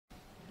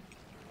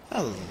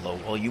Hello,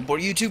 all you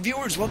bored YouTube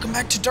viewers. Welcome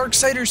back to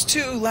Darksiders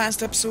 2.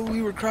 Last episode,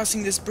 we were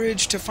crossing this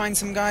bridge to find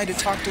some guy, to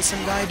talk to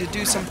some guy, to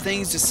do some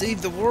things to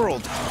save the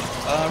world.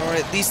 Or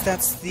at least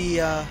that's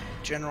the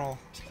general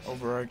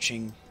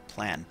overarching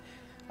plan.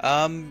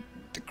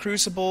 The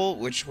Crucible,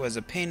 which was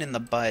a pain in the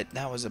butt,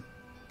 that was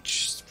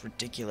just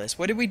ridiculous.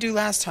 What did we do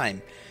last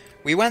time?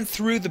 We went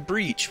through the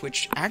breach,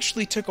 which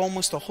actually took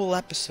almost a whole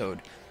episode.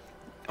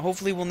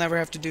 Hopefully we'll never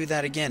have to do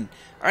that again.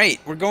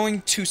 Alright, we're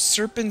going to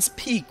Serpent's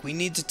Peak. We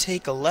need to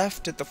take a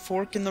left at the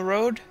fork in the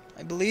road,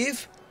 I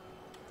believe.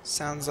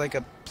 Sounds like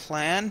a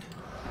plan.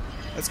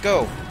 Let's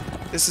go.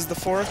 This is the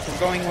fork. We're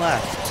going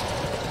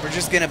left. We're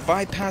just gonna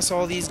bypass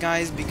all these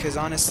guys because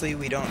honestly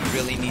we don't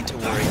really need to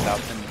worry about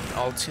them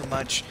all too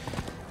much.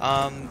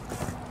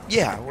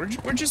 Yeah,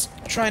 we're just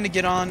trying to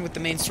get on with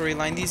the main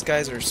storyline. These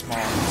guys are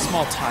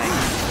small time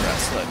for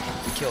us. Look,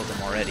 we killed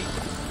them already.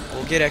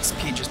 We'll get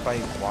XP just by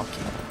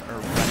walking or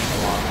running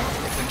along.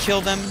 If we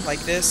kill them like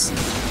this,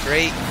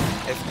 great.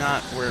 If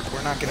not, we're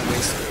not gonna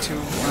waste too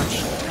much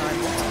time.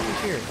 What's over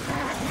here?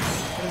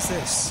 What is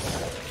this?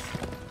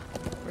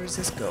 Where does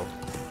this go?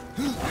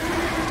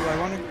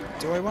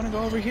 Do I wanna go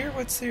over here?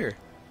 What's here?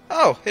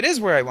 Oh, it is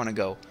where I wanna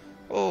go.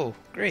 Oh,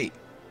 great.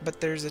 But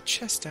there's a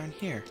chest down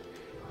here.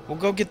 We'll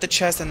go get the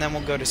chest and then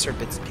we'll go to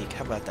Serpent's Peak.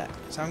 How about that?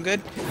 Sound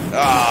good?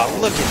 Oh,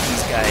 look at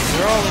these guys.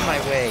 They're all in my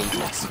way.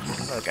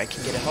 Look, I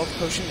can get a health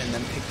potion and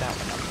then pick that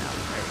one up now.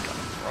 There we go.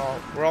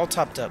 We're all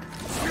topped up.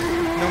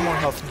 No more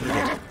health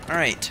needed.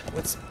 Alright,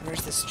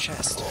 where's this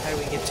chest? How do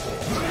we get to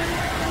it?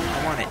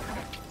 I want it.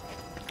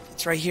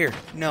 It's right here.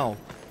 No.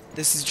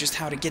 This is just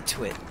how to get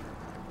to it.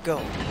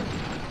 Go.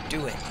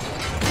 Do it.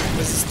 What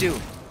does this do?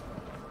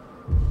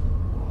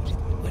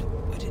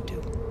 What did it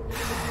do?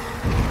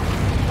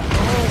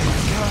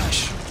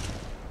 Gosh,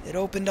 it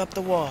opened up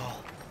the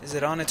wall. Is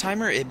it on a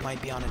timer? It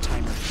might be on a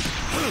timer.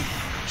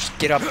 Just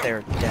get up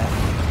there, Death.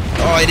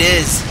 Oh, it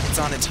is. It's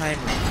on a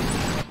timer.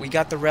 We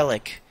got the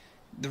relic.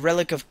 The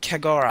relic of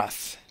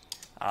Kagarath.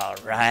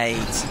 Alright.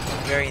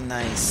 Very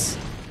nice.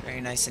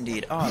 Very nice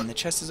indeed. Oh, and the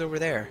chest is over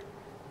there.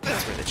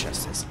 That's where the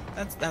chest is.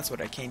 That's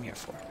what I came here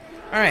for.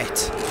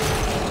 Alright.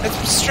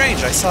 That's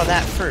strange. I saw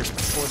that first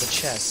before the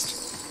chest.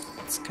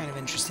 It's kind of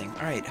interesting.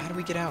 Alright, how do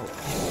we get out?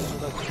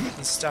 Look,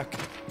 he's stuck.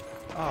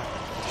 Oh,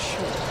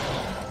 shoot.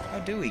 How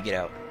do we get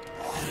out?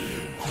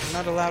 We're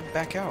not allowed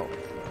back out.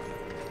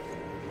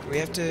 Do we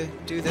have to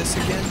do this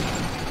again?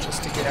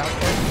 Just to get out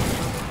there?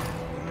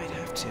 We might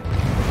have to.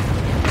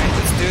 Alright,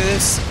 let's do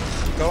this.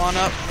 Go on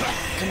up.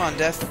 Come on,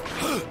 Death.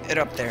 Get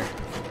up there.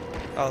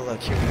 Oh, look,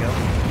 here we go.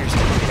 Here's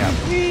how we get out.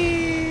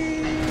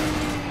 Whee!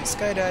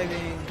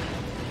 Skydiving.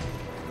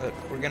 Look,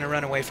 we're gonna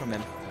run away from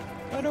him.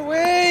 Run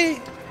away!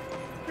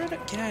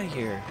 Get out of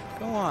here.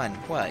 Go on.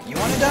 What? You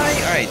want to die?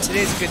 Alright,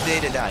 today's a good day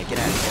to die. Get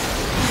out of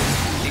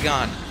here. Be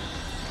gone.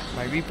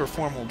 My Reaper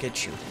form will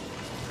get you.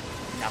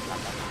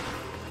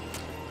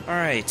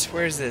 Alright,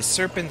 where's this?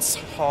 Serpent's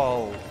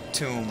Hall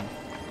Tomb.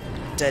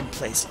 Dead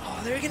place.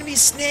 Oh, there are gonna be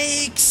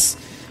snakes!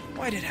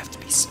 Why did it have to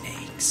be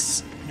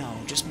snakes? No,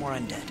 just more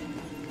undead.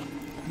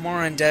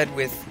 More undead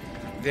with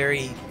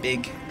very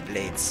big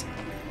blades.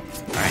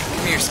 Alright,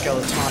 come here,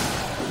 skeleton.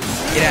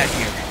 Get out of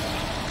here.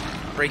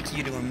 Break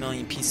you to a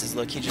million pieces.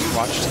 Look, he just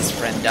watched his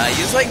friend die.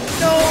 He was like,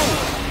 no!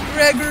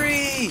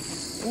 Gregory!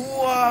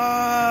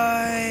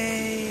 Why?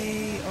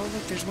 Oh,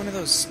 look, there's one of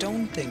those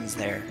stone things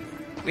there.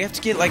 We have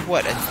to get, like,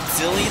 what, a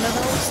zillion of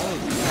those? Oh,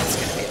 that's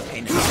gonna be a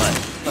pain in the butt.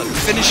 Look,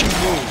 finishing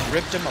move.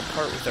 Ripped him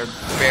apart with our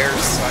bare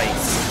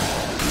scythes.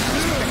 That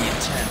was pretty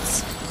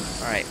intense.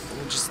 Alright,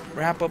 we'll just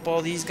wrap up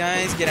all these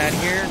guys. Get out of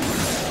here.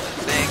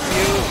 Thank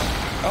you.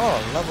 Oh,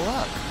 level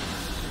up.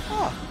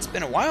 Oh, it's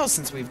been a while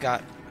since we've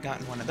gotten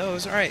one of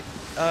those. Alright,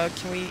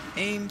 can we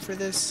aim for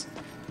this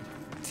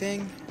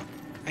thing?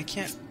 I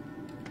can't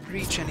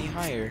reach any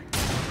higher.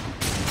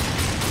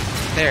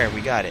 There,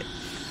 we got it.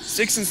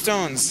 Sticks and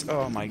stones.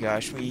 Oh my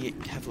gosh, we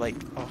have like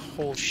a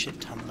whole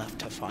shit ton left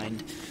to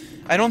find.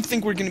 I don't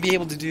think we're going to be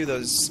able to do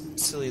those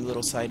silly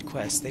little side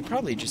quests. They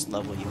probably just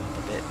level you up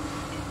a bit.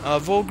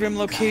 Volgrim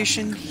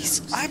location.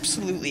 He's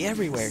absolutely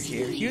everywhere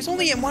here. He was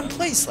only in one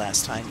place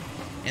last time.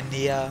 In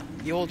the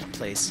old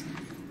place.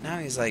 Now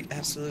he's like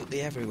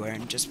absolutely everywhere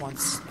and just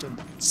wants to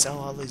sell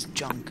all his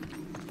junk.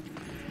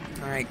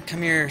 Alright,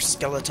 come here,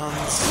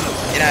 skeletons.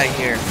 Get out of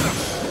here.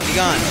 Be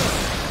gone.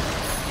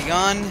 Be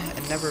gone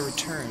and never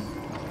return.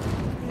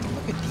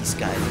 Look at these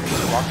guys. They're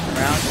just walking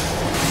around.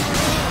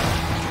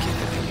 Get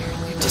out of here.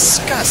 You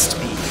disgust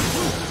me.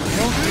 I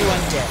don't do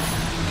undead.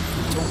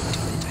 Don't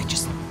do it. I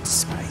just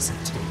despise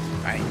it.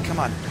 Alright, come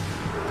on.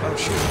 Oh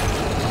shoot. I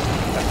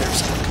thought there was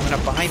someone coming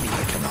up behind me.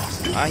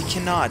 I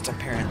cannot,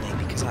 apparently,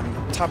 because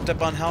I'm topped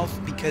up on health,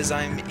 because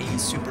I'm a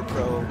super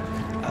pro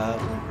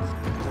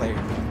player.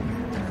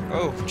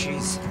 Oh,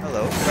 jeez.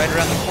 Hello. Right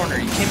around the corner.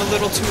 You came a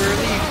little too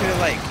early. You could have,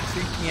 like,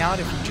 freaked me out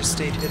if you just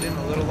stayed hidden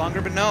a little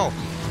longer, but no.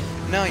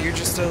 No, you're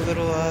just a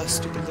little,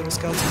 stupid little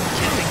skeleton. You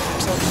can't think for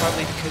yourself,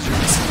 probably because you're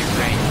missing your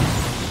brain.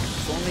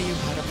 If only you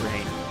had a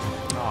brain.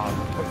 Aw,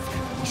 poor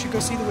thing. You should go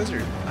see the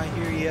wizard. I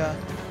hear he,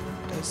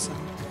 does some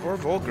Or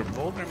Volgrim.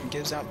 Volgrim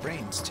gives out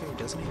brains too,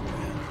 doesn't he?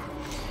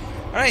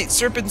 Yeah. Alright,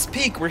 Serpent's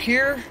Peak. We're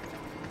here.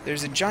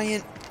 There's a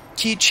giant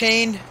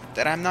keychain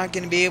that I'm not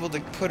going to be able to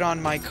put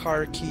on my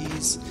car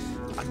keys.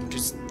 I'm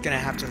just going to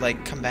have to,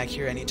 like, come back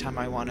here anytime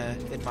I want to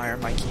admire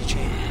my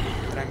keychain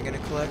that I'm going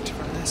to collect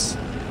from this.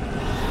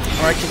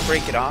 Or I can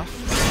break it off.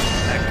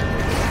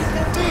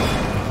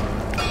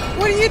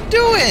 What are you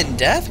doing,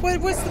 Death?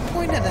 What's the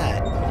point of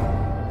that?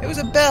 It was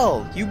a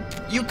bell.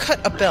 You cut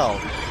a bell.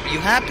 Are you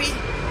happy?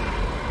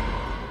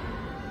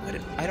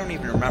 I don't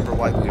even remember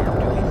why we were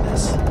doing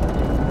this.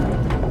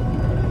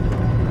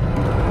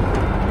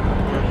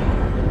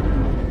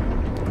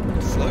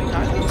 Floating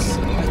islands?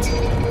 What?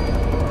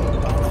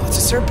 Oh no, it's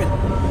a serpent.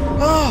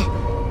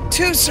 Oh!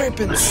 2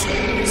 serpents!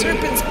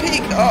 Serpent's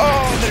Peak!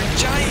 Oh, they're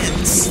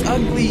giants!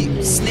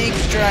 Ugly snake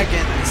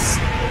dragons!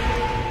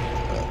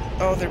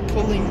 Oh, they're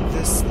pulling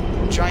this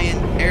giant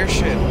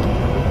airship.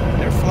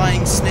 They're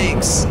flying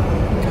snakes.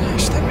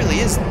 Gosh, that really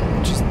is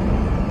just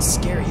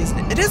scary, isn't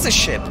it? It is a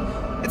ship!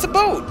 It's a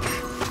boat!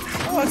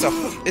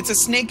 Oh, it's a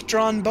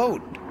snake-drawn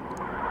boat.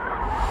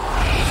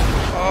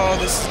 Oh,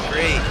 this is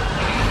great.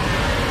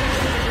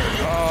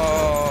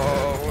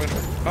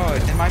 Oh,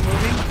 am I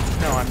moving?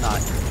 No, I'm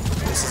not.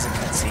 This is a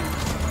cutscene.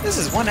 This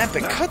is one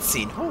epic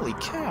cutscene. Holy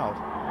cow.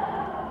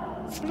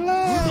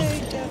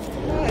 Fly, Death,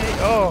 fly.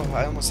 Oh,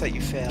 I almost let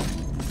you fail.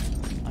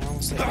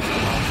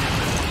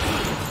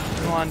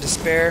 Come on,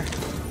 Despair.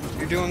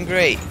 You're doing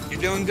great.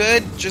 You're doing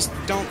good. Just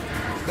don't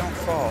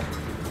fall.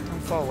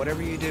 Don't fall,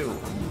 whatever you do. Oh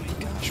my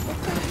gosh, what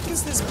the heck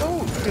is this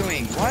boat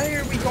doing? Why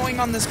are we going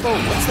on this boat?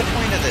 What's the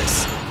point of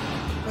this?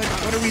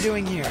 What are we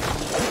doing here?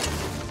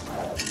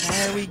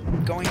 Why are we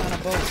going on a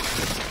boat?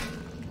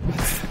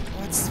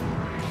 What's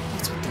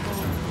with the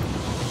boat?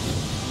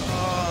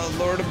 Oh,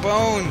 Lord of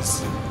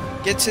Bones!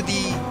 Get to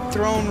the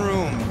throne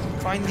room.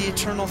 Find the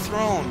eternal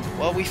throne.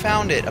 Well, we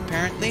found it,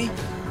 apparently.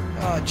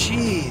 Oh,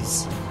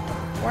 jeez.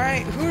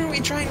 Who are we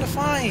trying to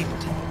find?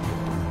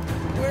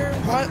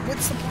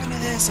 What's the point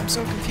of this? I'm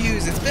so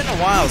confused. It's been a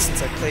while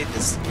since I played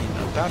this game.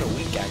 About a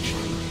week,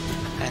 actually.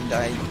 And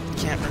I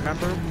can't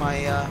remember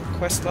my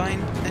quest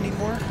line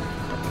anymore.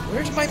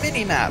 Where's my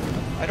mini-map?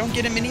 I don't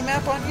get a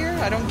mini-map on here?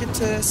 I don't get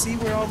to see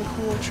where all the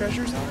cool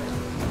treasures are?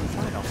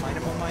 Fine, I'll find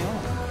them on my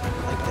own.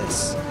 Like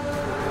this.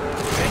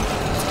 Okay?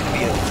 It's gonna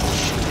be a...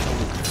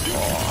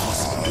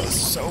 Oh,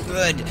 so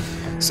good.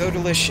 So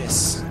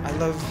delicious. I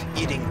love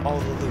eating all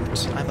the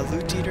loot. I'm a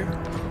loot eater.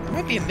 It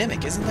might be a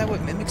mimic. Isn't that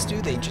what mimics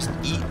do? They just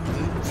eat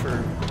loot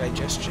for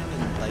digestion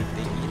and, like,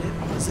 they eat it?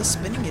 Oh, is this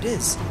spinning? It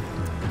is.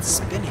 It's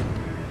spinning.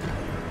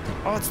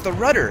 Oh, it's the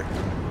rudder.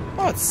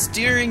 Oh, it's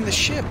steering the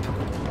ship.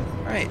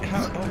 Alright,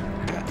 oh,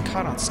 got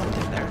caught on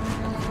something there.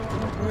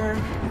 Where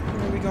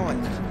are we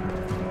going?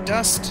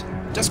 Dust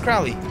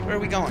Crowley, where are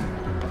we going?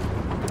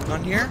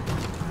 On here?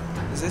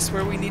 Is this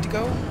where we need to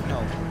go? No,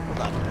 hold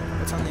on.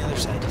 What's on the other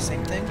side?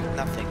 Same thing?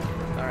 Nothing.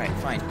 Alright,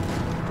 fine.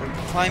 We're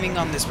climbing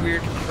on this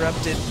weird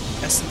corrupted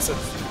essence of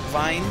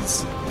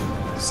vines.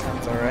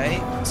 Sounds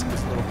alright.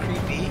 Sounds a little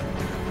creepy.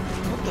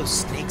 I hope those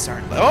snakes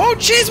aren't... Oh,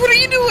 jeez, what are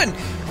you doing?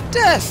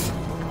 Death!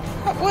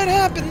 What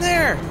happened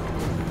there?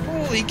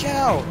 Holy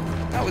cow.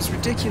 That was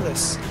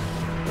ridiculous.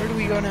 Where do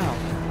we go now?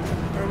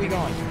 Where are we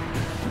going?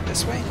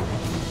 This way? Is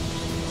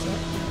that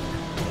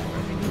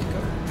where we need to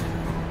go?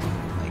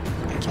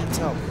 I can't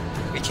tell.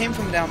 We came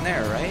from down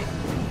there, right?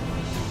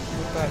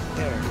 What about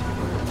there?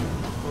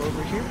 We're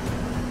over here?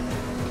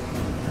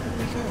 Where do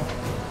we go?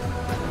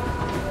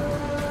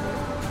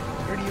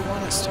 Where do you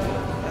want us to go?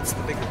 That's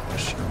the bigger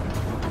question.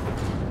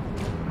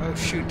 Oh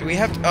shoot, do we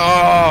have to...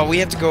 Oh, we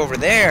have to go over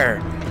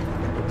there!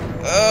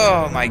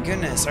 Oh my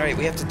goodness. Alright,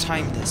 we have to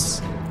time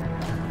this.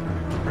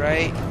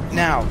 Right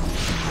now.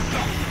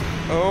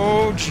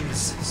 Oh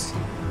Jesus.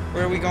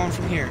 Where are we going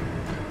from here?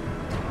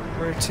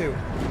 Where to?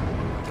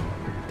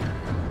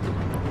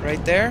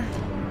 Right there?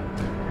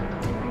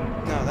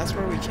 No, that's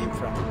where we came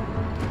from.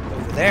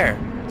 Over there.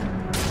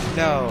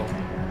 No.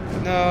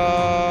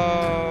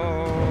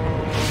 No.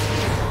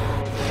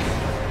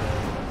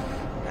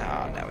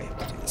 No, now we have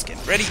to do this again.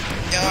 Ready?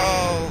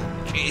 Oh,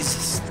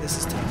 Jesus. This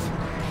is tough.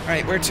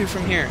 Alright, where to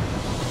from here?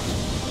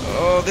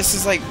 Oh, this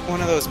is like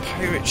one of those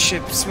pirate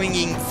ship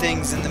swinging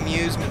things in the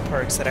amusement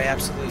parks that I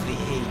absolutely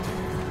hate.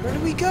 Where do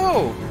we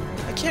go?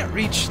 I can't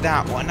reach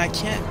that one. I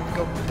can't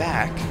go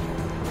back.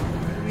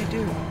 What do we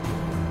do?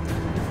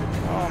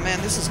 Oh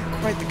man, this is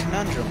quite the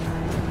conundrum.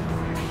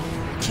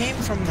 We came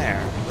from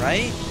there,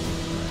 right?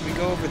 Do we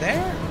go over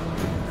there?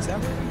 Is that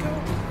where we go?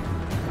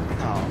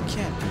 No, we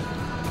can't.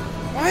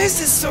 Why is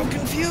this so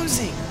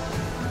confusing?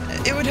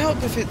 It would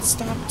help if it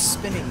stopped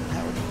spinning.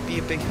 That would be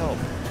a big help.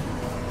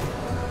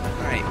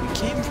 Alright, we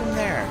came from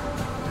there.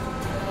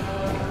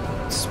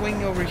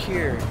 Swing over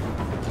here.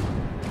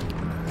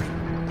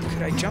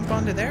 Could I jump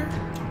onto there?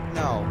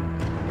 No.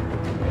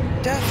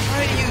 Death,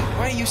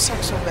 why do you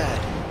suck so bad?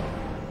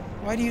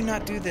 Why do you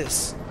not do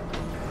this?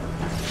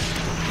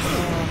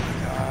 Oh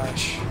my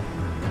gosh.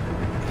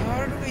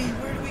 Where do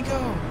we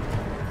go?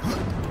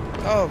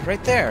 Oh,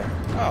 right there.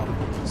 Oh,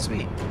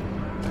 sweet.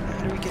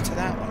 How do we get to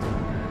that one?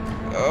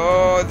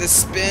 Oh, this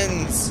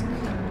spins.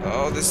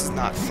 Oh, this is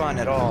not fun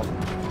at all.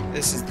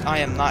 I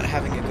am not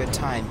having a good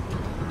time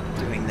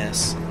doing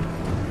this.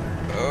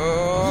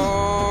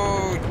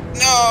 Oh,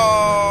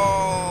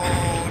 no!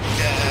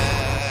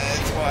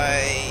 Death,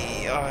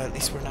 why? Oh, at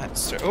least we're not...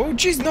 Oh,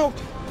 jeez, no!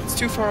 It's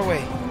too far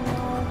away.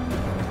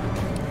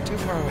 Too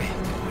far away.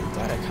 I'm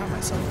glad I caught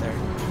myself there.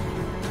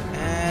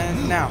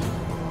 And now.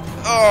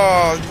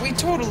 Oh, we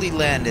totally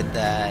landed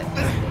that.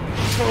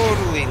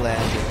 Totally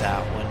landed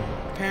that one.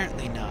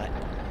 Apparently not.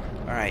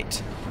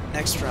 Alright,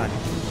 next run.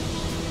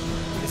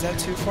 Is that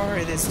too far?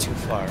 It is too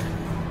far.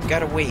 We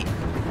gotta wait.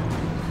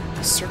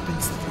 The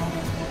Serpent's Throne.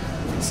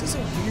 This is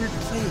a weird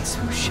place.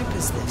 Whose ship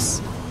is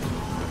this?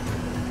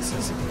 This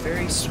is a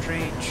very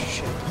strange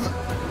ship.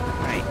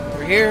 Alright,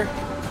 we're here.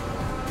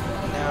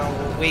 Now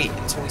we'll wait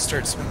until we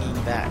start swinging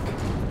back.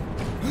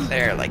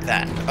 There, like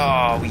that.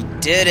 Oh, we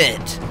did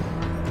it!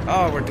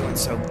 Oh, we're doing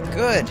so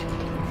good.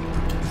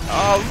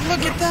 Oh,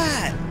 look at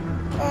that!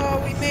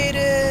 Oh, we made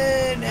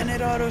it! And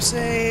it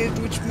auto-saved,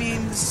 which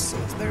means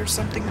there's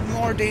something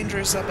more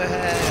dangerous up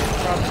ahead,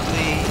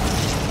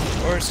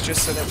 probably. Or it's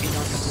just so that we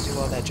don't have to do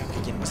all that junk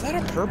again. Was that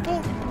a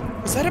purple?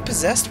 Was that a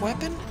possessed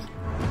weapon?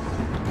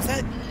 Is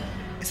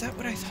that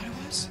what I thought it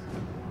was?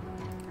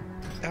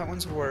 That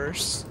one's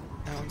worse.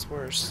 That one's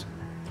worse.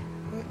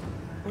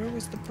 Where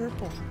was the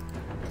purple?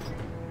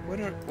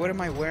 What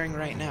am I wearing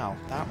right now?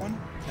 That one?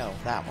 No,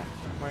 that one.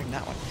 I'm wearing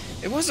that one.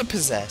 It was a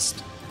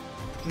possessed.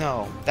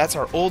 No, that's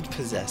our old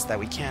possessed that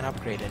we can't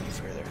upgrade any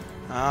further.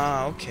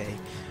 Ah, okay.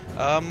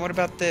 What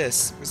about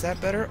this? Was that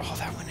better? Oh,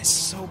 that one is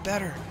so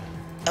better.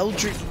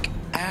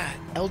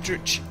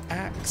 Eldritch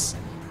Axe.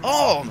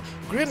 Oh,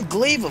 Grim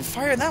Glaive of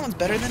Fire. That one's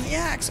better than the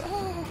axe.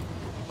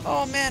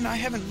 Oh man, I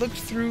haven't looked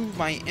through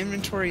my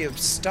inventory of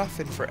stuff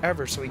in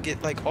forever, so we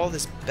get like all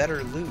this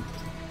better loot.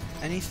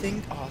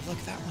 Anything? Oh, look,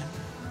 that one.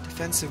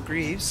 Defensive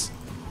Greaves.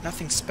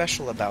 Nothing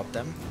special about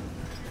them.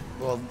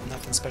 Well,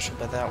 nothing special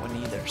about that one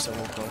either, so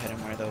we'll go ahead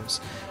and wear those.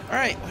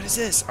 Alright, what is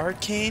this?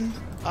 Arcane?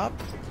 Up?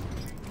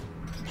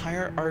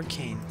 Higher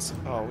Arcanes.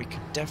 Oh, we could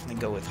definitely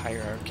go with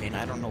Higher Arcane.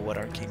 I don't know what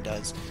Arcane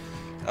does.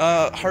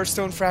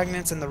 Hearthstone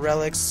Fragments and the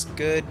Relics.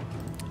 Good.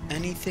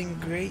 Anything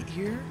great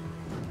here?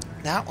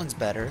 That one's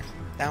better.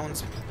 That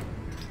one's...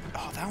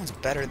 Oh, that one's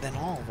better than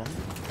all of them.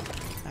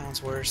 That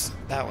one's worse.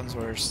 That one's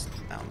worse.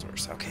 That one's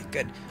worse. Okay,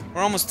 good.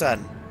 We're almost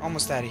done.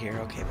 Almost out of here.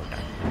 Okay, we're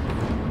done.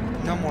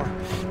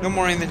 No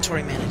more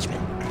inventory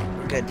management. Alright,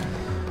 we're good.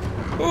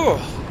 Oh,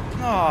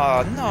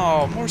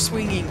 no, more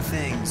swinging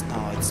things.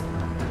 No, it's...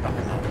 Oh,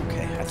 no,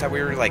 okay. I thought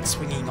we were, like,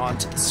 swinging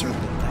onto the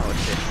serpent. That would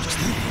have been just...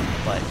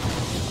 But,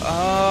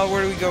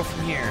 where do we go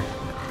from here?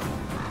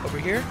 Over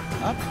here?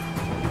 Up?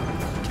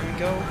 Can we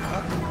go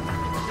up?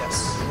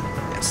 Yes.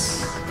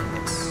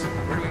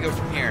 Where do we go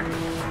from here?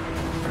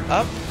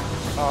 Up?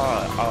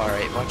 Oh,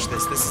 alright, watch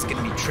this. This is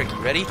gonna be tricky.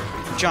 Ready?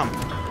 Jump.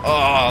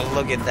 Oh,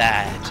 look at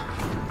that.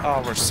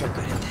 Oh, we're so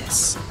good at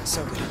this.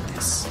 So good at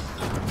this.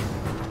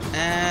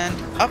 And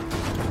up.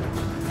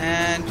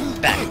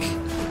 And back.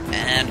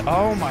 And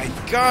oh my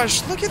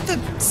gosh, look at the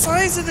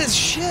size of this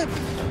ship.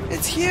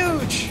 It's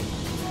huge.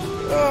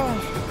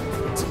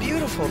 Oh, it's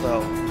beautiful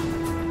though.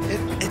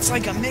 It's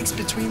like a mix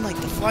between like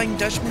the Flying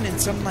Dutchman and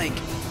some like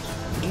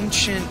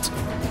ancient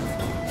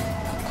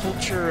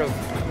culture of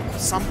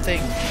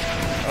something.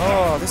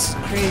 Oh, this is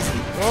crazy.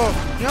 Oh,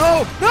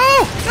 no!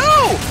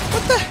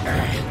 What the?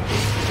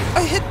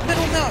 I hit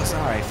middle mouse.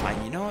 Alright,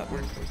 fine. You know what?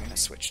 We're gonna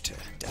switch to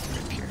Death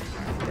Grip here.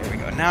 Alright, there we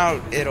go.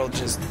 Now it'll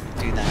just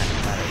do that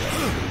no matter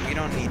what. We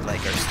don't need like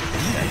our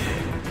stupid Death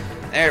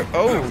Grip. There.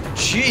 Oh,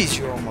 jeez,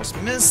 you almost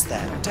missed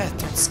that. Death,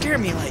 don't scare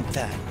me like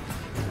that.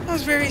 That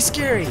was very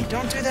scary.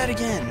 Don't do that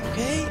again,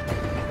 okay?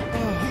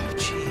 Oh,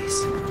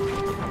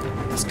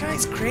 jeez. This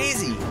guy's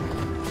crazy.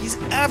 He's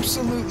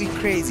absolutely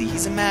crazy.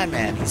 He's a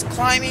madman. He's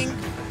climbing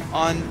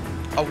on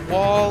a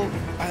wall.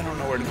 I don't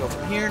know where to go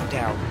from here.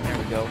 Down. There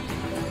we go.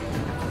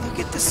 Look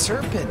at the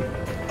serpent.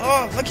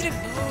 Oh, look at it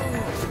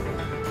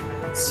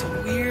move. It's so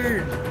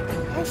weird.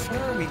 How far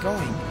are we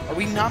going? Are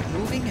we not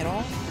moving at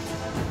all?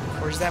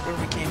 Or is that where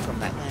we came from?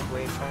 That land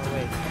way far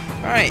away.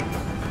 Alright.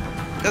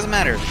 Doesn't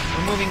matter.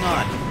 We're moving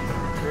on.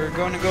 We're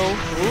going to go...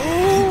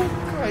 Ooh!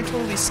 I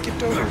totally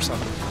skipped over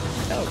something.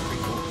 That was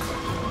pretty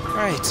cool.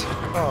 Alright.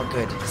 Oh,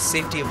 good.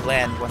 Safety of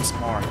land once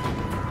more.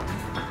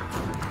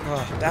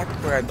 Oh, back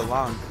where I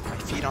belong. My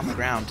feet on the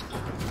ground.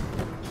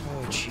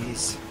 Oh,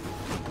 jeez.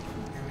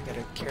 Now we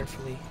gotta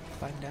carefully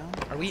climb down.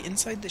 Are we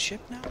inside the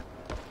ship now?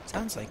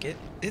 Sounds like it.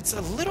 It's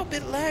a little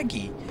bit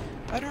laggy.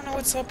 I don't know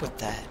what's up with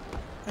that.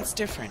 That's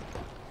different.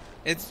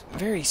 It's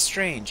very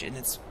strange, and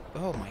it's...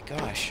 Oh my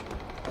gosh.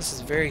 This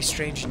is very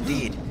strange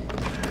indeed.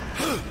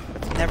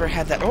 Never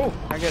had that... Oh!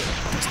 I got it.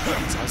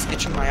 I was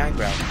itching my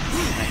eyebrow. And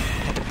I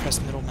had to press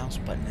middle mouse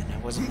button, and I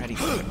wasn't ready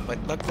for it. But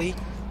luckily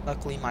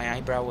my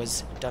eyebrow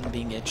was done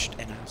being itched,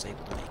 and I was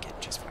able to make it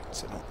just fine.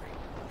 So don't worry.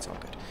 It's all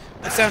good.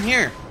 What's down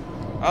here?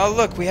 Oh,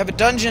 look. We have a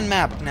dungeon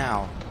map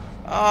now.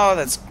 Oh,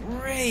 that's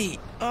great.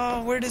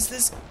 Oh, where does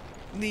this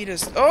lead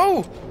us?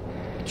 Oh!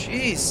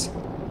 Jeez.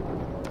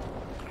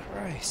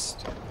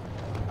 Christ.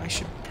 I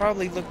should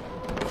probably look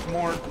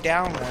more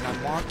down when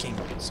I'm walking,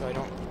 so I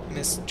don't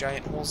miss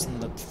giant holes in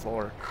the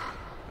floor.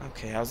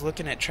 Okay, I was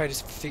looking at trying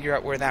to figure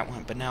out where that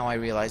went, but now I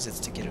realize it's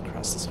to get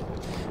across this hole.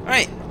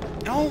 Alright.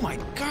 Oh my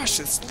gosh,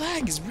 this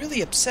lag is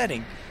really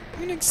upsetting.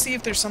 I'm gonna see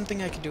if there's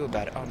something I can do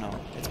about it. Oh no,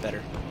 it's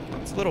better.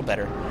 It's a little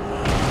better.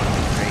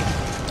 Great.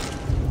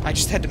 I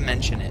just had to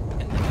mention it,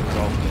 and then it's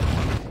all good.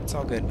 It's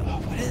all good. Oh,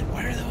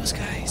 what are those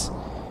guys?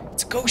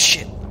 It's ghost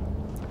shit.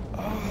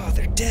 Oh,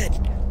 they're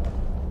dead.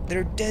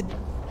 They're dead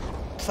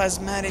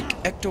plasmatic,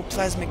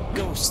 ectoplasmic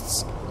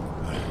ghosts.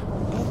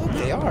 Oh, look,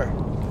 they are.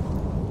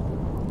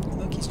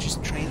 Look, he's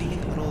just training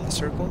in the middle of the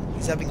circle.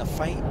 He's having a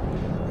fight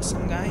with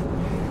some guy.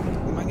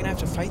 Am I gonna have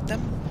to fight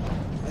them?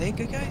 Are they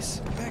good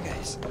guys? Or bad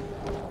guys?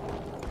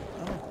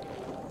 Oh.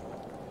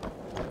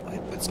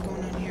 What's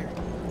going on here?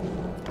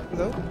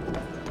 Hello?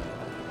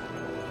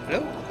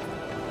 Hello?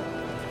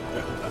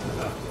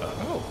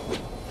 Oh.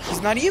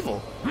 He's not evil.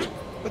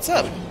 What's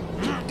up,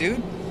 dude?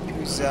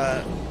 Who's,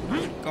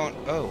 going...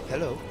 Oh,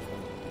 hello.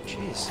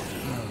 Jeez.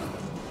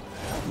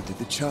 Did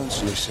the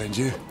Chancellor send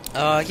you?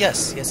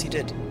 Yes. Yes, he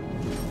did.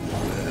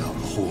 Well, I'm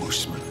a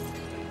horseman.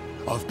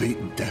 I've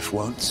beaten death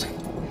once,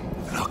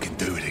 and I can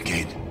do it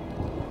again.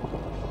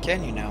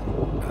 Can you now?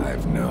 I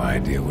have no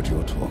idea what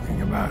you're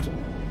talking about.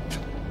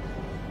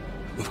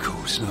 Of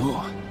course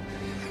not.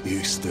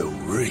 You still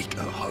reek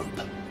of hope.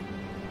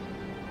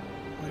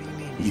 What do you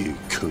mean? You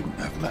couldn't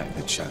have met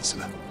the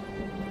Chancellor.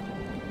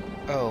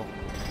 Oh.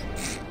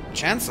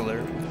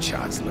 Chancellor?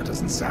 Chancellor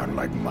doesn't sound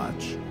like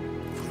much.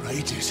 For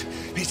ages,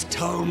 his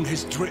tongue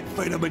has dripped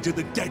venom into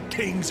the dead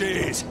king's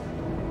ears.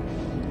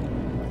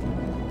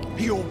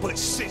 He all but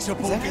sits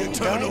upon the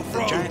eternal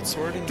throne, giant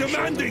sword in your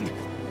demanding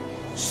shoulder?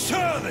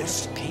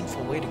 service. That's a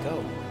painful way to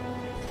go.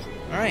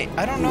 Alright,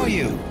 I don't know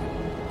you.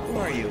 Who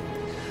are you?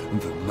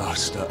 The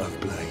Master of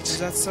Blades. Is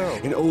that so?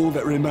 In all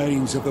that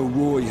remains of the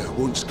warrior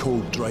once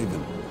called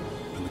Draven,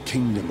 and the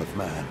kingdom of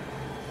man.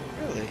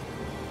 Really?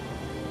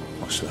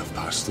 I should have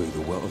passed through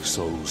the well of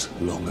souls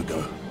long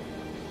ago.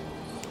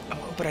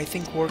 Oh, but I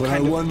think war But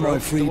kind I of won broke my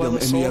the freedom Well of in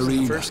the Souls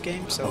arena, in the first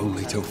game, so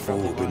only to that's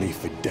probably fall why.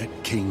 beneath the dead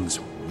king's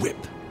whip.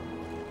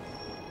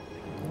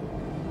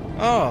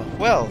 Oh,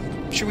 well,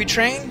 should we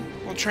train?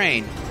 We'll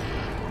train.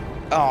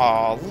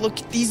 Oh, look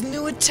at these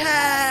new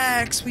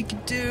attacks we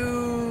could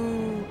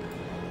do.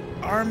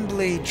 Arm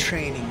blade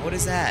training. What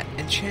is that?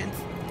 Enchant.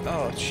 Oh, no,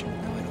 I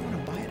don't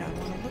want to buy it. I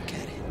want to look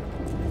at it.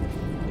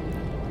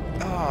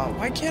 Oh,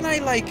 why can't I,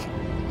 like,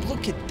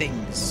 look at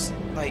things?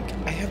 Like,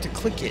 I have to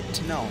click it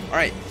to know.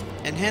 Alright.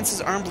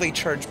 Enhances arm blade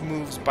charge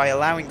moves by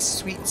allowing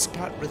sweet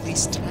spot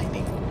release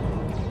timing.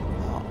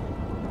 Oh,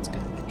 that's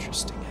kind of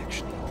interesting,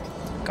 actually.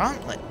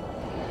 Gauntlet.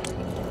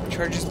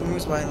 Charges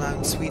moves by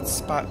allowing sweet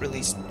spot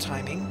release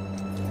timing.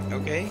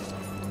 Okay.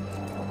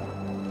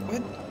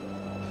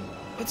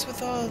 What's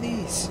with all of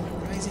these?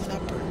 Rising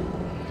upper.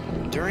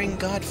 During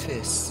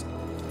Godfist.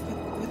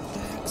 What the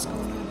heck's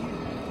going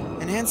on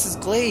here? Enhances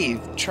glaive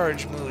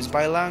charge moves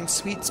by allowing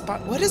sweet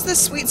spot. What is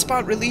this sweet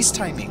spot release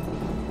timing?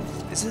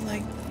 Is it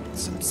like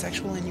some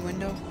sexual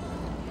innuendo?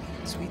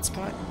 Sweet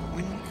spot?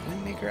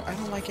 Windmaker? I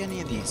don't like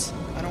any of these.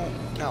 I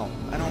don't know.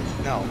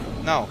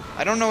 No.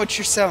 I don't know what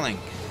you're selling.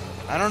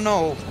 I don't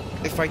know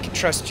if I can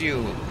trust you.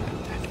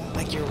 I don't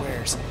like your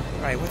wares.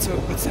 Alright, what's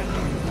that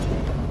doing?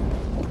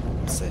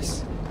 What's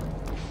this?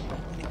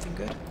 Anything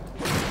good?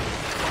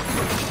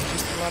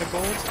 Just a lot of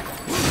gold?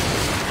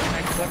 Can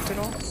I collect it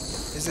all?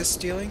 Is this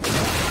stealing?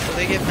 Will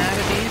they get mad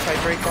at me if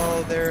I break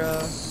all their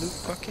loot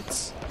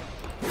buckets?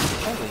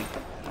 Probably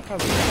not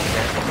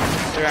care.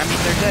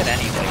 They're dead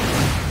anyway.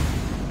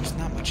 There's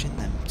not much in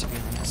them, to be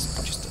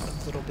honest. Just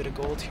a little bit of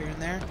gold here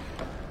and there.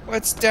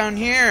 What's down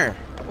here?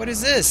 What is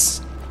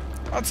this?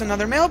 Oh, it's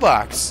another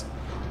mailbox.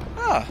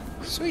 Ah,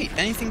 sweet.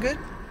 Anything good?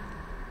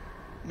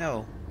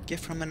 No.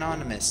 Gift from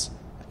Anonymous.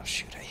 Oh,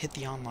 shoot. I hit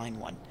the online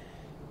one.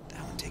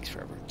 That one takes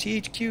forever.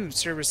 THQ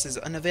services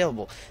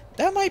unavailable.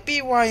 That might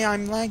be why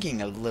I'm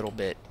lagging a little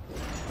bit.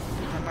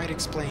 That might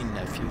explain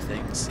a few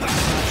things. I'm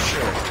not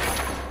sure.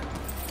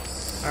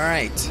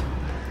 Alright.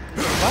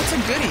 Lots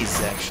of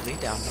goodies, actually,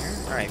 down here.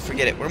 Alright,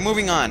 forget it. We're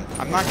moving on.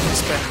 I'm not going to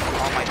spend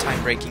all my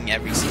time breaking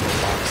every single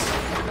box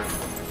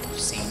I've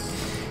seen.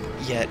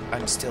 Yet,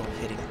 I'm still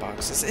hitting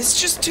boxes. It's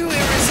just too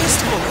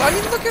irresistible. I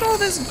mean, look at all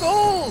this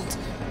gold!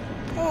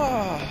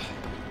 Oh,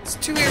 it's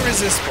too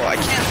irresistible. I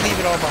can't leave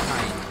it all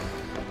behind.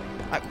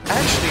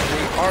 Actually,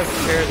 we are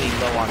fairly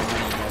low on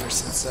money ever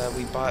since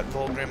we bought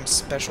Volgrim's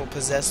special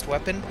possessed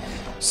weapon.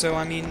 So,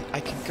 I mean, I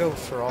could go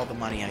for all the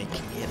money I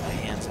can get my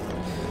hands on.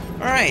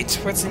 Alright,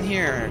 what's in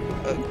here?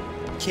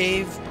 A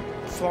cave,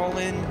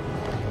 fallen...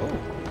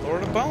 Oh,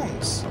 Lord of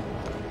Bones.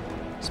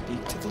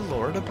 Speak to the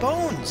Lord of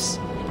Bones.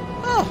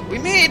 Oh, we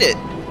made it!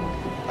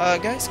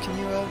 Guys, can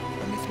you,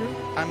 let me through?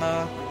 I'm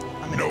an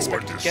No one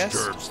expected guest.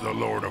 disturbs the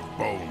Lord of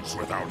Bones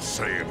without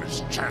say of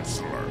his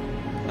Chancellor.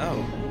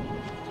 Oh.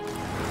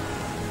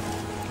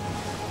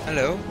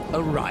 Hello?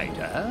 A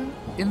rider?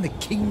 In the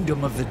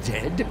kingdom of the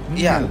dead?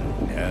 Yeah.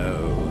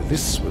 No,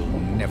 this will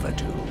never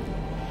do.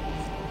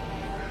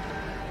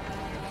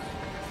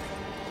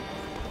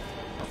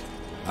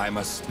 I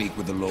must speak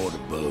with the Lord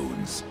of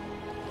Bones.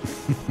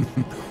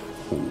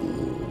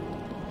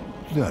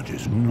 That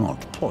is not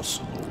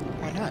possible.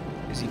 Why not?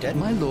 Is he dead?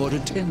 My lord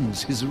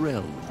attends his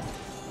realm.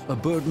 A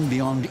burden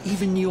beyond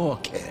even your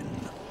ken,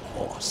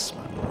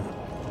 horseman.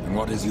 And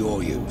what is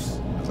your use?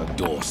 As a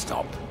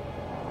doorstop?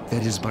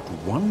 There is but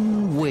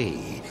one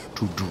way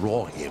to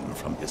draw him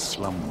from his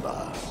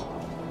slumber.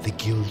 The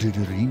Gilded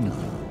Arena.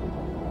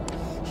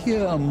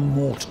 Here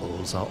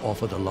mortals are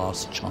offered a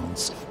last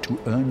chance to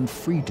earn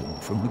freedom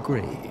from the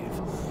grave.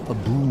 A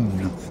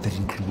boon that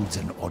includes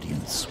an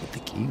audience with the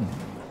king.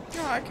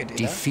 No, I could do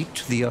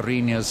Defeat the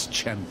arena's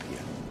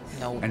champion.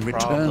 No and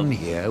problem. return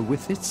here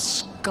with its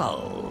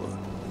skull.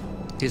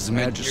 His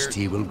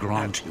Majesty will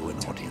grant you an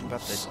that. About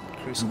audience. the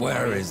crucible.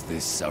 Where is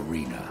this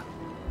arena?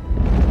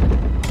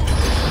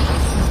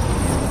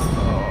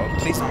 Oh,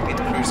 please don't be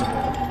the crucible.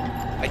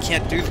 I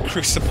can't do the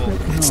crucible.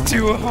 It's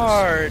too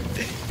hard.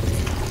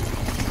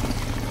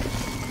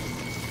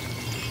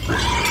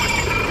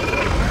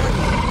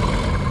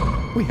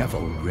 We have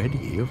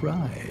already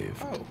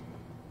arrived. Oh.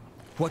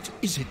 What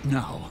is it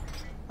now?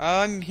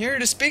 I'm here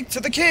to speak to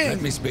the king.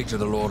 Let me speak to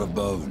the Lord of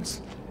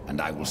Bones,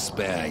 and I will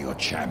spare your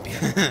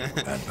champion.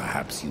 And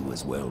perhaps you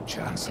as well,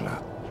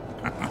 Chancellor.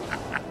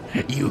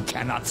 You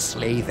cannot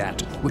slay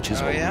that which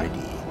is yeah?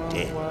 already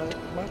dead.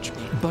 Watch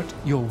me. But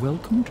you're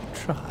welcome to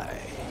try.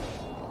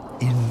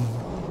 In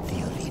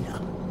the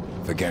arena.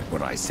 Forget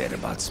what I said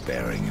about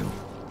sparing you,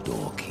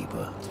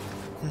 doorkeeper.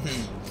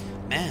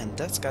 Man,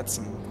 that's got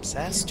some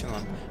sass to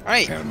him.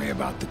 Alright, Tell me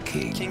about the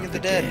king, King of the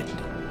Dead.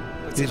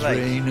 What's he His like?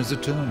 reign is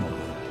eternal.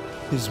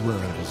 His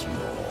word is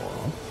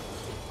law.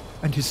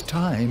 And his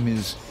time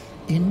is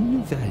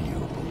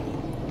invaluable.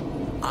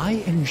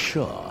 I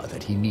ensure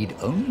that he need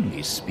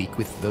only speak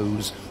with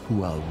those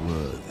who are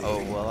worthy.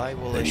 Oh, well, I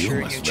will Then you assure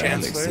you, must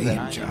rarely Chancellor, see that him,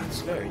 I am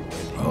Chancellor. very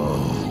worthy.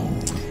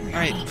 Oh,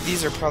 Alright,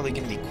 these are probably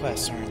going to be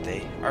quests, aren't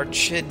they? Our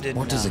Chid did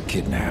what does not.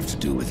 Echidna have to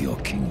do with your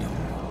kingdom?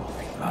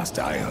 Last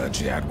I heard,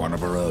 she had one of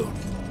her own.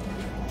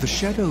 The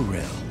Shadow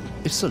Realm,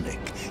 Isalik,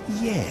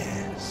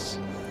 yes.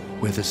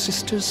 Where the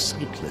Sisters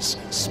Sightless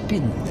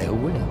spin their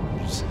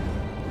webs.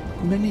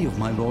 Many of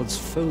my lord's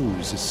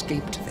foes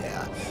escaped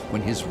there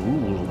when his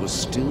rule was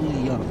still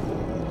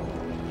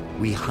young.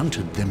 We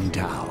hunted them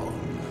down.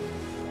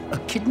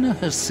 Echidna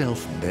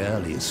herself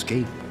barely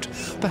escaped.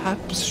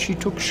 Perhaps she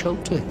took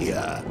shelter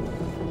here,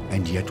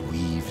 and yet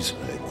weaves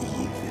her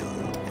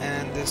evil.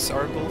 And this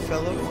Argyle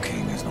fellow? Your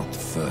king is not the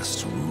first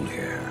to rule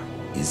here,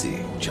 is he,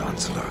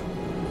 Chancellor?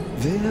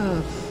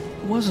 There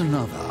was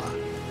another,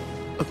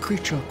 a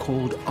creature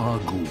called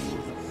Argul,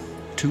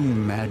 too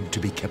mad to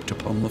be kept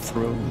upon the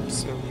throne.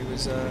 So he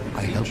was,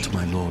 I helped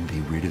my lord be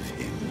rid of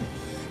him,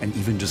 and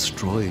even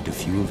destroyed a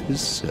few of his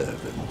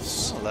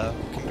servants. Hello.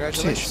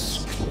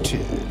 Congratulations.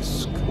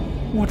 Tisk.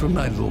 What would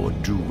my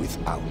lord do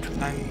without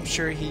me? I'm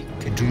sure he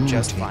could Do do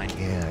just take fine.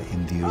 care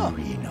in the Oh,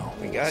 arena.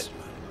 we got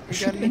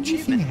Should an anything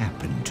achievement.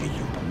 happen to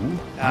you,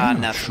 Ah, I'm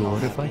not nothing sure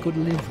will if I could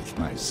live with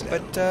myself.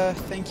 But,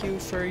 thank you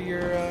for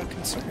your,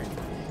 concern.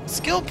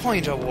 Skill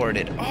point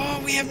awarded.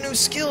 Oh, we have new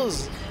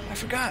skills. I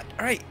forgot.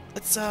 Alright,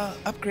 let's,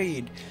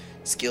 upgrade.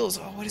 Skills.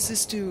 Oh, what does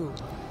this do?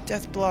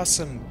 Death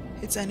Blossom.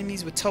 Hits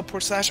enemies with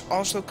teleport slash,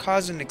 also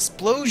cause an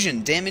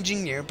explosion,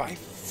 damaging nearby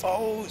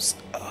foes.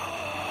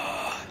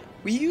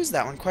 We use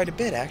that one quite a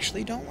bit,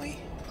 actually, don't we?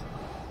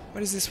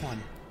 What is this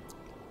one?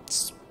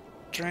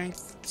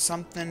 Strength,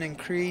 something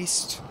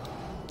increased.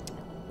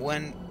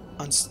 When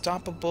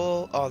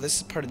unstoppable. Oh, this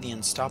is part of the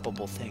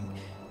unstoppable thing,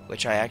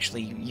 which I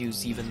actually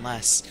use even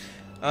less.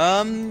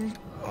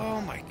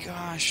 Oh my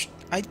gosh.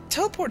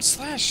 Teleport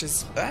slash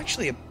is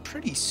actually a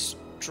pretty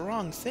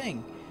strong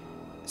thing.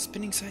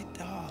 Spinning sight.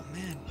 Oh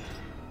man,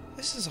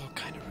 this is all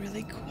kind of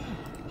really cool.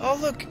 Oh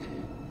look,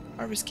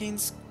 harvest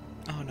gains.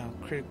 Oh no,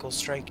 critical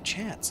strike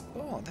chance.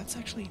 Oh, that's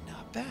actually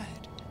not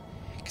bad.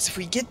 Because if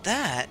we get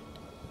that,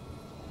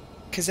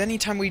 because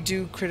anytime we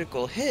do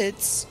critical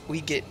hits,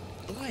 we get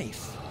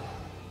life.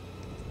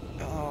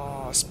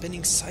 Oh,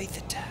 spinning scythe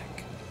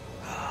attack.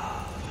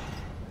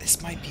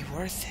 This might be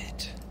worth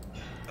it.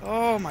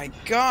 Oh my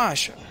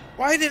gosh,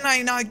 why didn't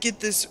I not get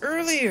this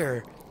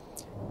earlier?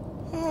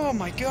 Oh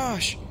my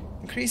gosh.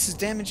 Increases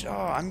damage. Oh,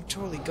 I'm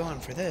totally going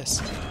for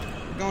this.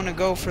 We're going to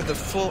go for the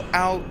full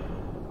out.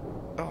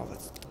 Oh,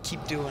 let's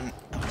keep doing.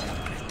 Oh,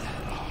 upgrade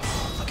that.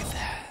 Oh, look at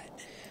that.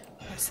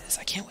 What is this?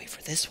 I can't wait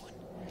for this one.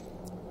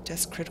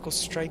 Death's critical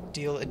strike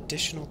deal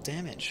additional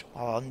damage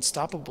while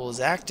unstoppable is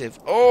active.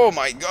 Oh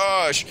my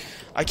gosh.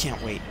 I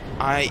can't wait.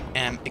 I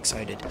am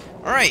excited.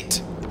 Alright.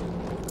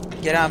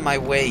 Get out of my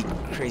way,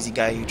 crazy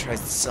guy who tries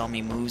to sell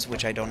me moves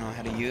which I don't know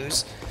how to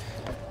use.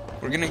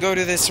 We're gonna go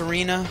to this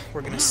arena,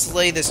 we're gonna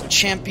slay this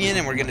champion,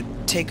 and we're gonna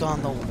take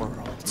on the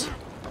world.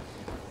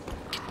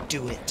 We can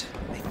do it.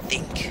 I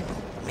think.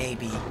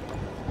 Maybe.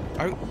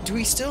 Do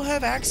we still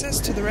have access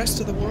to the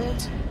rest of the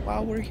world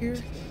while we're here?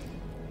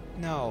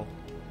 No.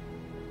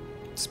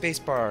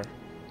 Spacebar.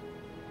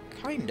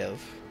 Kind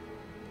of.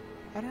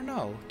 I don't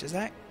know. Does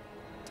that...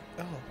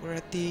 Oh, we're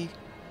at the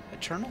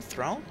Eternal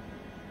Throne?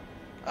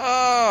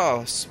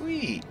 Oh,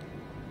 sweet.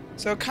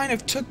 So it kind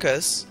of took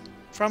us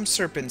from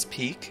Serpent's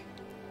Peak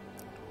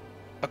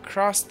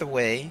across the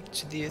way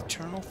to the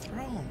Eternal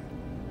Throne.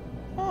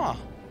 Huh.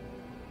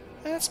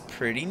 That's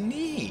pretty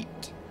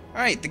neat.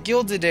 Alright, the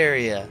Gilded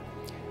area.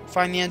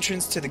 Find the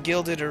entrance to the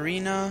Gilded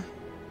Arena.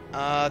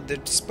 The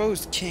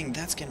Disposed King.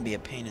 That's gonna be a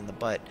pain in the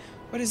butt.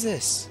 What is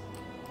this?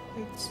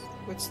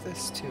 What's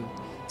this too?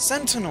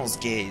 Sentinel's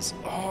Gaze.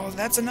 Oh,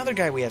 that's another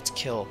guy we have to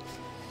kill.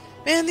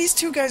 Man, these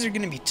two guys are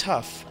gonna be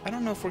tough. I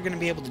don't know if we're gonna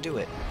be able to do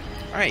it.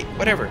 Alright,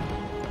 whatever.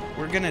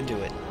 We're gonna do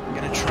it. We're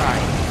gonna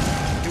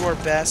try. Do our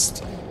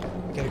best.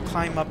 We gotta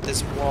climb up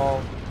this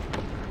wall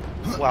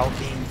while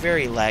being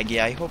very laggy.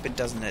 I hope it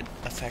doesn't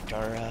affect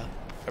our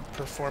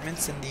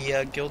performance in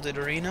the Gilded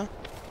Arena,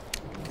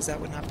 because that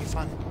would not be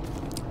fun.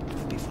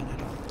 Not be fun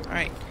at all.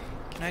 Alright,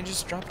 can I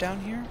just drop down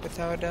here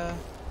without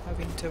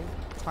having to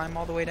climb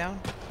all the way down?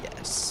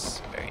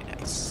 Yes, very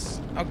nice.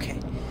 Okay,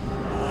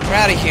 we're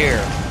out of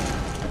here.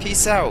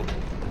 Peace out.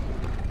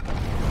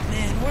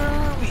 Man, where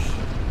are we?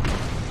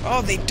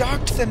 Oh, they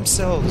docked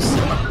themselves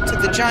to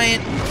the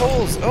giant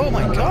poles. Oh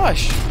my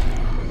gosh,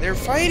 they're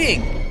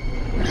fighting,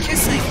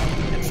 kissing,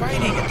 and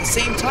fighting at the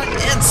same time,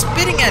 and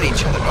spitting at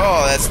each other.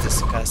 Oh, that's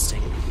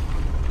disgusting.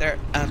 They're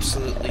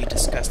absolutely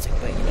disgusting,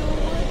 but you know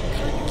what?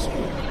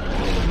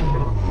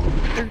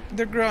 Kind of cute.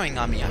 They're growing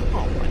on me.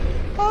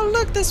 Oh,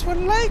 look, this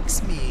one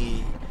likes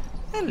me.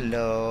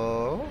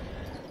 Hello.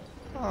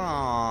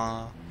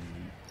 Aww.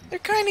 They're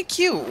kind of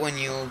cute when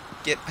you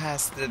get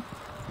past the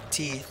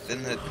teeth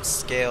and the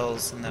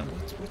scales and the...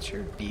 What's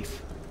your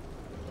beef?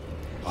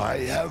 I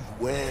have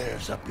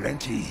wares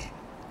aplenty.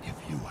 If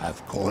you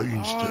have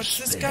coins Oh, to it's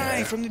spare. this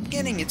guy from the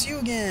beginning. It's you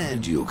again.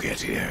 Did you get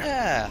here?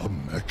 Yeah. A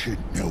merchant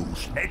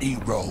knows many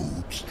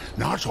roads.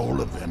 Not all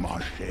of them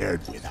are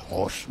shared with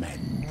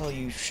horsemen. Well,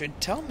 you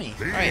should tell me.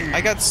 Alright, I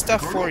got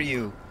stuff for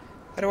you.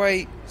 How do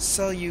I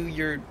sell you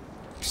your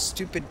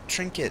stupid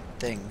trinket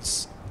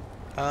things?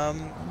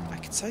 I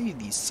could sell you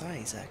these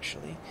size,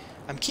 actually.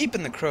 I'm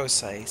keeping the crow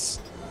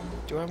size.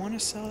 Do I want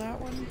to sell that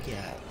one?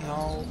 Yeah,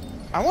 no.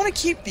 I want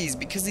to keep these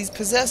because these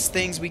possessed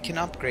things we can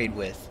upgrade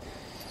with.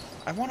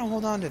 I want to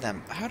hold on to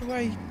them. How do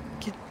I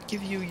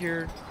give you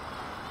your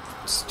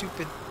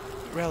stupid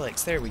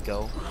relics? There we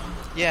go.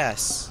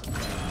 Yes.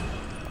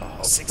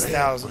 Oh,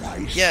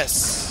 6,000.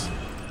 Yes.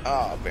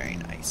 Oh, very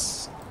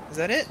nice. Is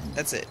that it?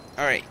 That's it.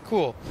 Alright,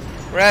 cool.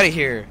 We're out of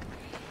here.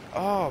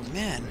 Oh,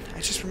 man.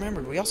 I just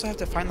remembered. We also have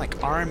to find,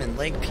 like, arm and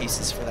leg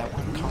pieces for that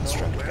one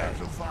construct guy.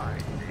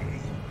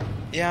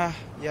 Yeah,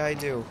 I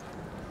do.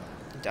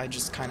 I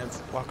just kind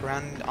of walk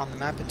around on the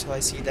map until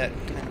I see that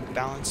kind of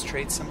balanced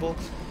trade symbol.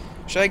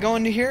 Should I go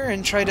into here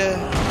and try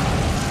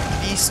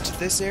to beast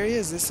this area?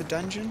 Is this a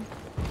dungeon?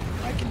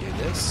 I can do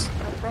this.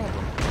 No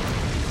problem.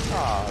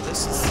 Aw,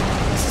 this is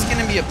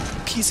gonna be a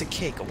piece of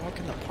cake. A walk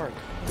in the park.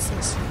 What's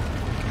this?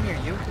 Come here,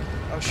 you.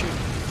 Oh, shoot.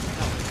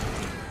 No.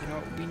 You know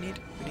what we need?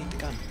 We need the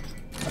gun.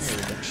 Come here,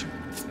 redemption.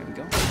 There we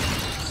go.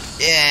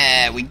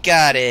 Yeah, we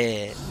got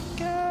it. We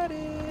got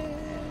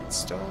it.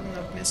 Stone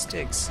of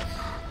Mystics.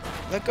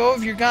 Let go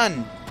of your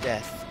gun,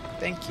 Death.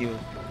 Thank you.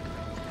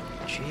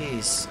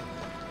 Jeez.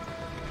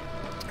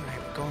 Alright,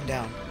 we're going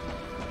down.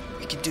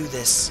 We can do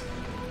this.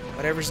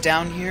 Whatever's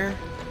down here,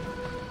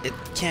 it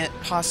can't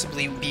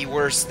possibly be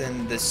worse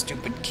than the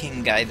stupid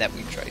king guy that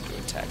we tried to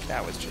attack.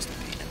 That was just a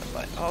pain in the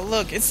butt. Oh,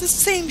 look, it's the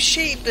same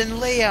shape and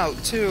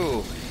layout,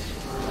 too.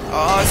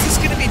 Oh, is this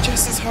going to be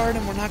just as hard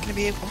and we're not going to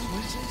be able... Oh,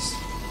 what is this?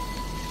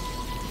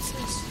 What's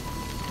this?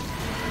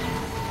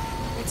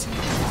 What's in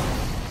here?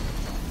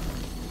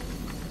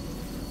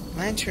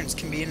 Lanterns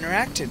can be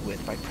interacted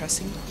with by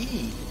pressing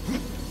E.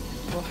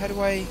 Well, how do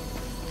I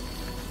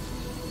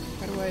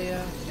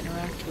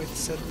interact with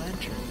said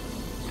lantern?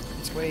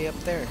 It's way up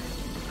there.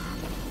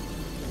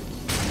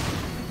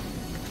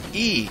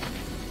 E!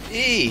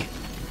 E!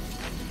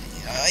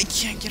 I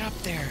can't get up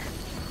there.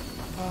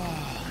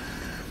 Oh,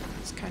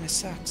 this kind of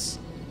sucks.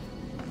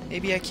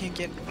 Maybe I can't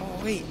get... Oh,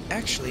 wait,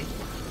 actually,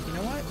 you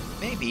know what?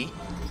 Maybe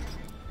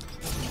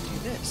I can do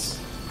this.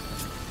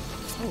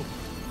 Oh.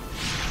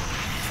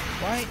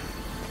 Why?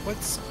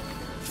 What's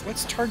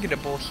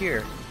targetable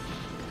here?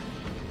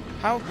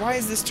 Why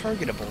is this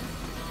targetable?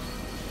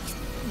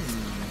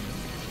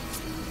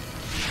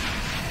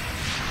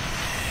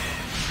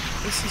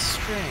 This is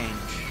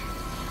strange.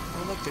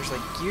 Oh look, there's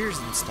like gears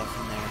and stuff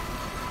in there.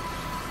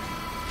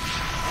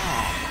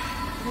 Oh,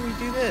 how do we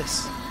do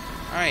this?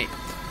 Alright.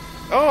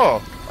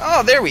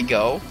 Oh, there we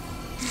go.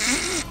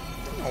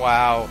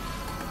 Wow.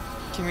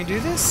 Can we do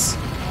this?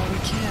 Oh, we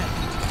can.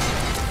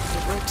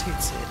 It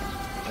rotates it.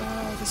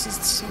 Oh, this is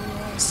so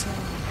awesome.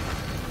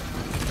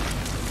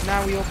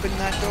 Now we open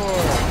that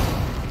door.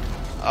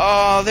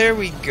 Oh, there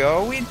we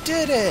go. We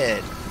did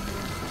it.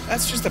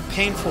 That's just a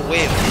painful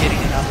way of getting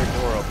another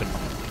door open. Oh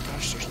my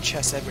gosh, there's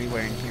chests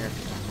everywhere in here.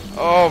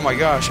 Oh my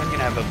gosh, I'm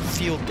gonna have a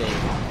field day.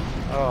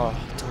 Oh,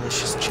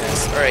 delicious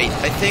chests. Alright,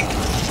 I think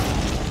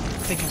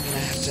I'm gonna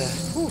have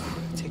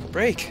to take a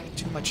break.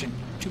 Too much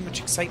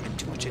excitement,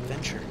 too much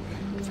adventure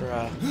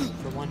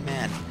for one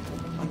man.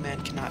 One man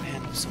cannot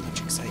handle so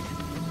much excitement.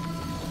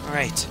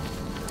 Alright.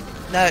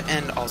 That,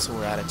 and also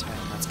we're out of time.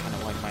 That's kind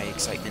of why my my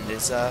excitement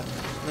is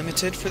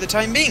limited for the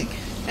time being.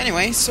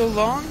 Anyway, so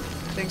long.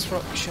 Thanks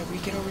for... Shall we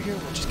get over here?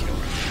 We'll just get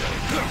over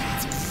here.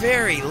 It's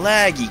very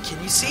laggy.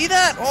 Can you see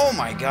that? Oh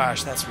my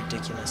gosh, that's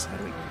ridiculous. How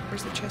do we...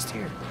 Where's the chest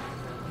here?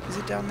 Is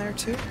it down there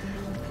too?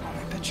 Oh,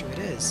 I bet you it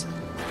is.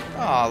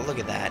 Oh, look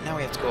at that. Now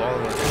we have to go all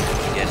the way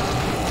around again.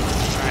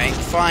 Alright,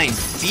 fine.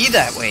 Be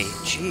that way.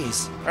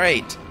 Jeez.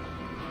 Alright.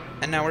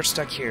 And now we're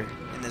stuck here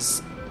in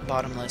this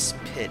bottomless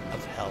pit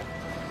of hell.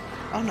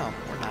 Oh no,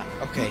 we're not.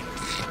 Okay.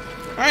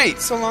 Alright,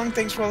 so long.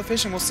 Thanks for all the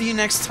fishing. We'll see you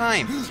next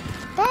time.